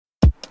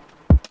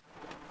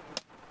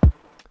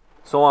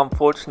So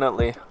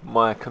unfortunately,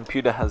 my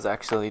computer has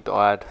actually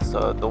died.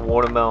 So the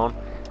watermelon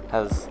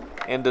has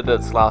ended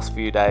its last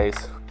few days,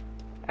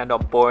 and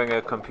I'm borrowing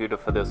a computer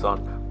for this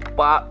one.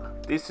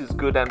 But this is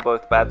good and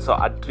both bad. So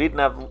I didn't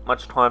have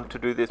much time to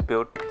do this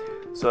build.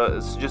 So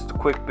it's just a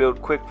quick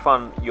build, quick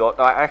fun yacht.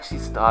 I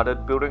actually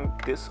started building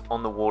this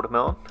on the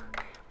watermelon,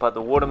 but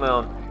the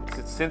watermelon,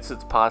 since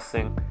it's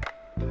passing,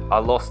 I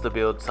lost the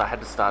build, so I had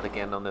to start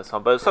again on this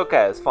one. But it's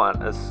okay, it's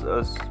fine. It's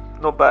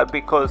not bad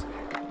because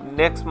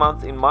next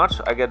month in March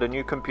I get a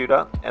new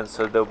computer, and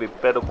so there'll be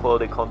better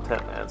quality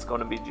content, and it's going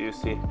to be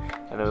juicy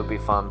and it'll be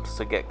fun,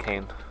 so get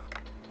keen.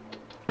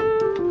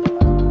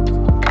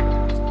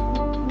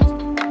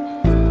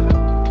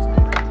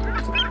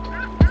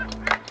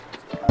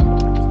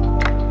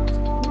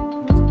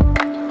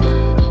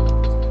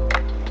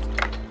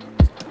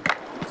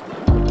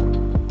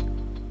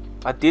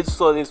 I did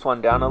slow this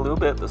one down a little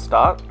bit at the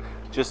start,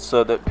 just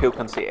so that people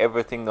can see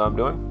everything that I'm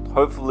doing.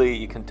 Hopefully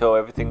you can tell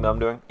everything that I'm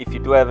doing. If you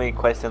do have any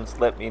questions,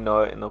 let me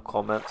know in the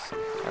comments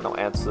and I'll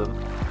answer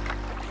them.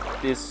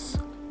 This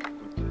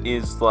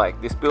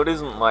build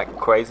isn't like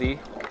crazy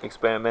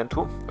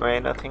experimental or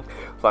anything,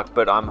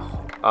 but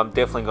I'm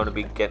definitely going to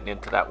be getting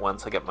into that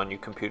once I get my new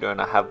computer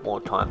and I have more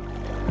time.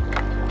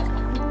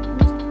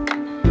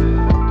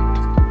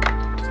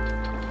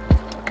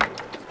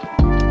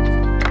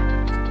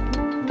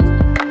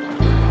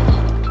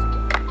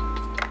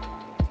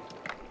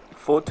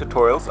 For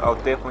tutorials, I'll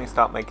definitely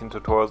start making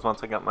tutorials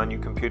once I get my new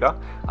computer.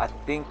 I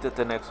think that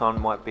the next one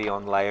might be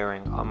on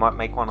layering. I might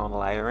make one on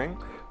layering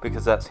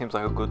because that seems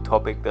like a good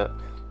topic that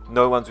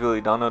no one's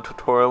really done a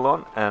tutorial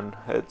on, and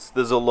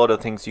there's a lot of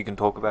things you can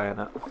talk about in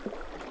it.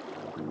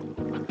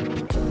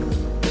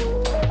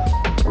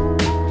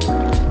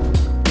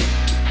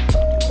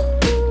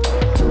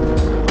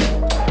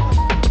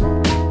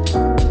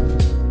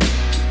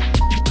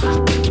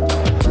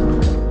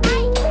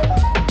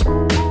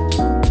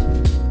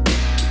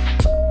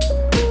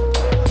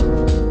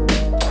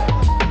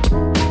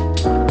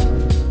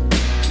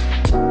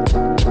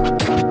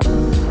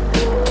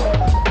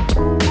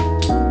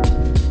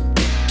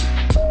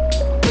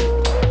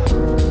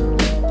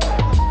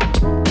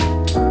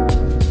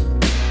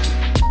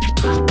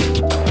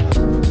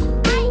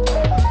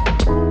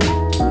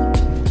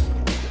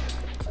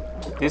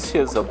 This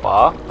here's a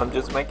bar I'm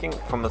just making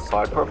from a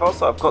side profile,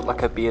 so I've got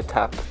like a beer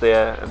tap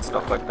there and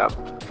stuff like that.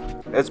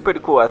 It's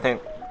pretty cool. I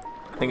think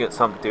it's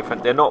something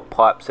different. They're not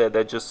pipes there,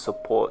 they're just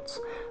supports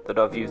that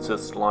I've used the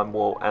slime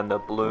wall and the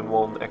balloon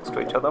wall next to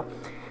each other.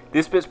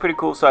 This bit's pretty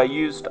cool. So I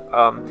used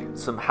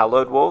some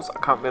hallowed walls. I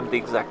can't remember the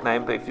exact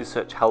name, but if you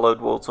search hallowed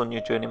walls on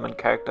your journeyman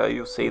character,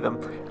 you'll see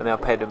them, and I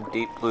painted them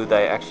deep blue.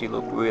 They actually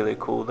look really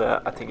cool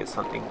there. I think it's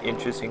something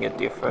interesting and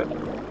different.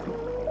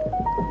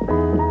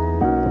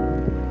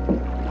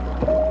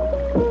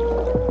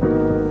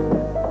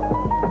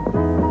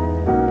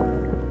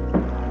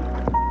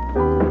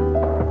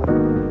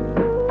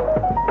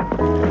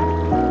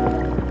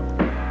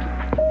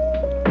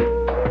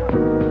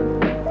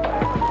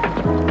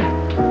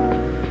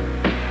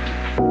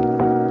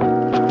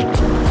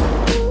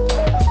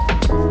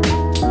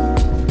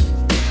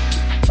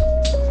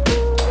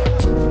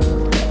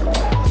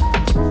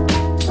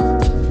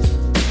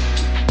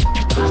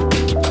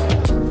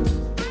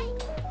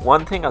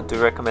 One thing I do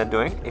recommend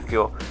doing if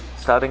you're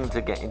starting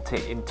to get into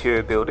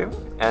interior building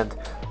and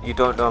you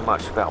don't know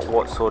much about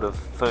what sort of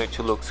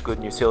furniture looks good,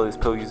 and you see all these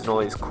people using all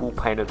these cool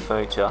painted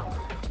furniture,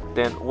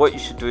 then what you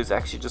should do is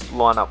actually just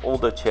line up all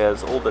the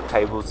chairs, all the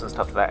tables and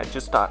stuff like that, and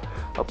just start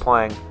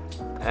applying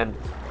and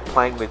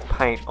playing with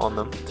paint on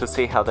them to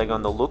see how they're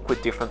going to look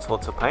with different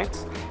sorts of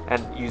paints,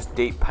 and use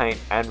deep paint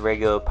and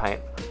regular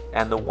paint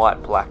and the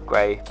white, black,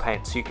 grey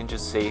paint, so you can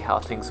just see how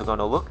things are going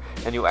to look,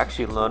 and you'll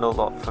actually learn a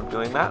lot from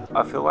doing that,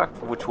 I feel like,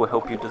 which will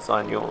help you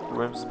design your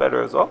rooms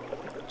better as well.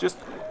 Just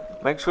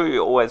make sure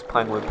you're always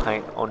playing with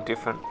paint on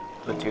different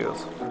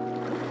materials.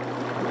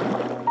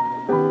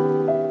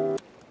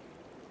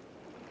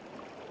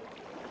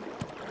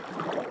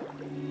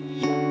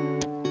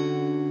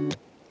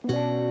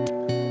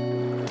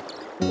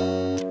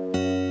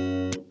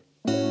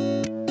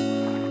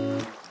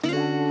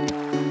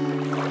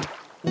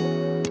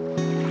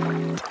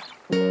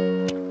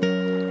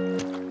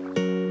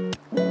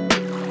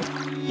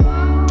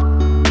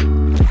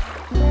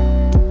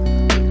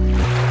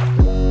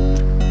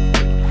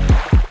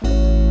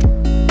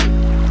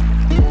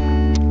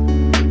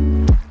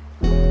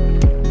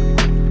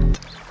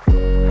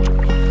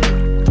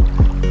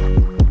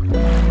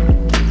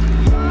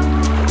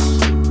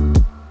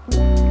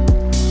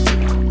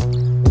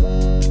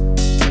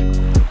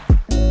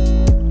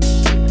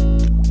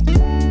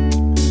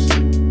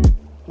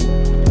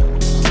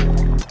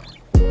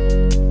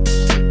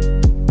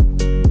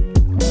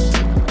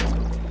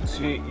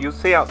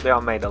 See out there I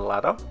made a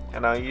ladder,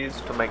 and I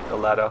used to make the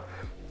ladder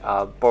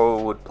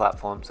borrowwood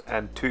platforms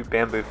and 2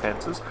 bamboo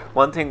fences.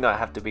 One thing that I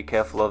have to be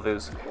careful of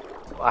is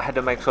I had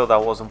to make sure that I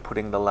wasn't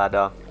putting the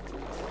ladder,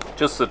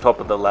 just the top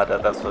of the ladder,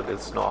 that's what it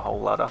is, not a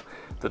whole ladder,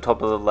 the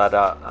top of the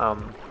ladder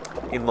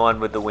in line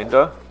with the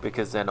window,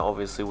 because then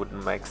obviously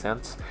wouldn't make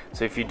sense.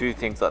 So if you do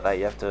things like that,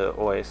 you have to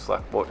always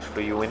like watch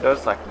for your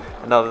windows. Like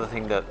another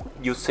thing that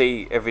you'll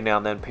see every now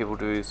and then people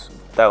do is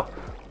they'll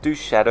do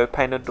shadow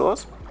painted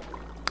doors,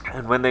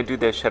 and when they do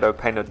their shadow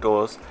painted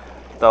doors,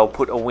 they'll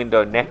put a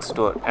window next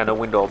to it and a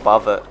window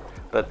above it,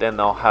 but then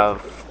they'll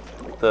have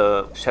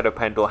the shadow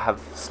pane door have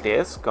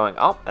stairs going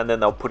up, and then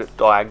they'll put it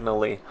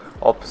diagonally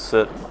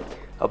opposite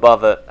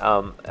above it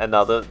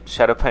another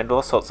shadow pane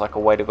door, so it's like a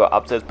way to go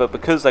upstairs. But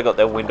because they got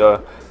their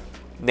window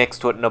next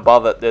to it and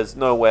above it, there's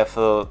nowhere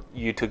for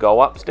you to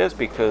go upstairs,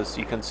 because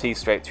you can see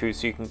straight through,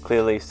 so you can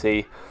clearly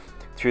see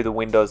through the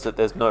windows that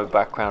there's no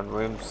background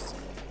rooms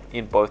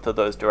in both of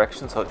those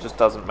directions, so it just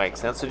doesn't make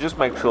sense. So just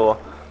make sure,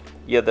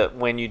 yeah, that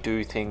when you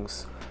do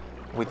things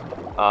with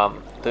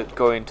that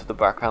go into the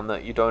background,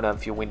 that you don't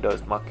have your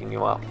windows mucking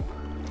you up.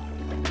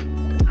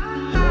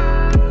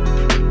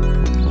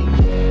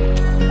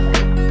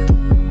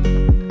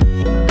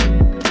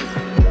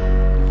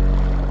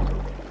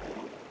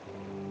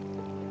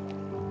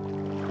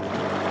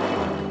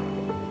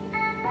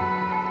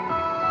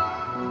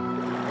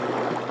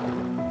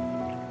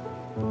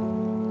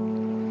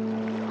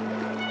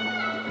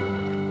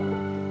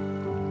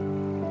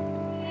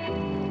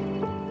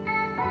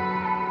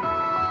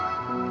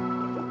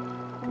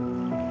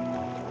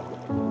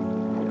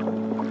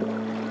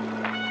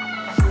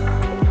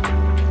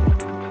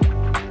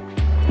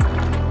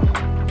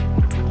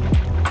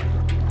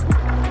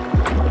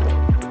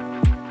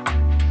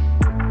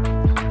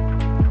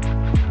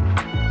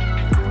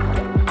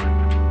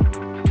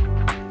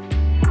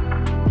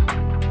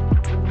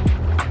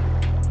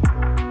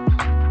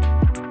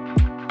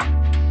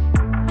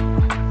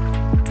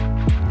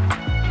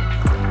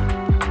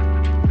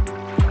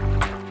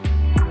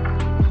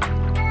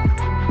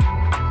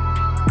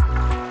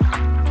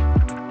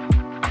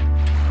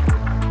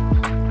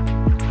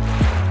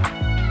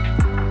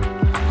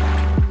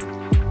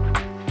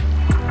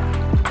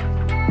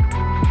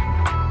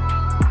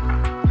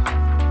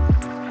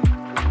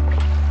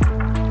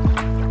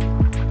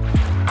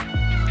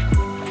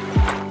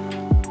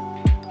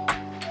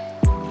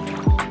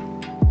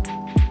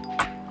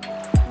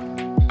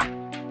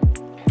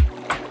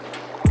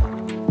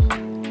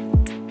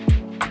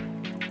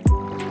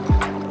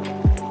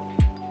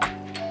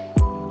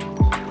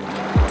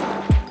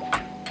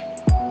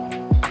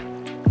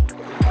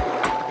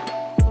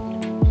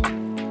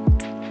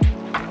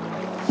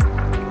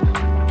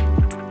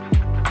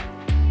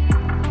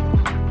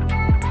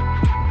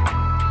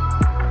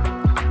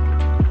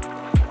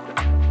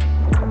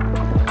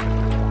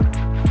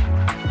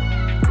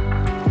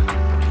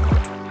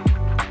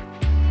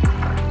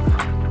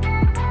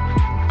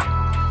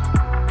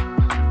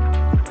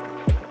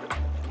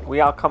 We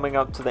are coming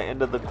up to the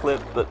end of the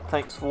clip, but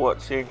thanks for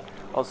watching.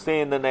 I'll see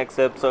you in the next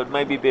episode.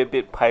 Maybe be a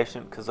bit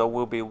patient, because I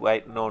will be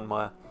waiting on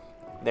my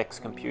next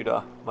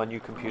computer, my new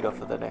computer,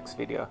 for the next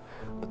video.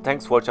 But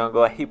thanks for watching. I've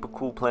got a heap of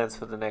cool plans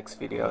for the next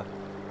video.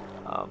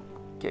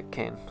 Get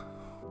keen.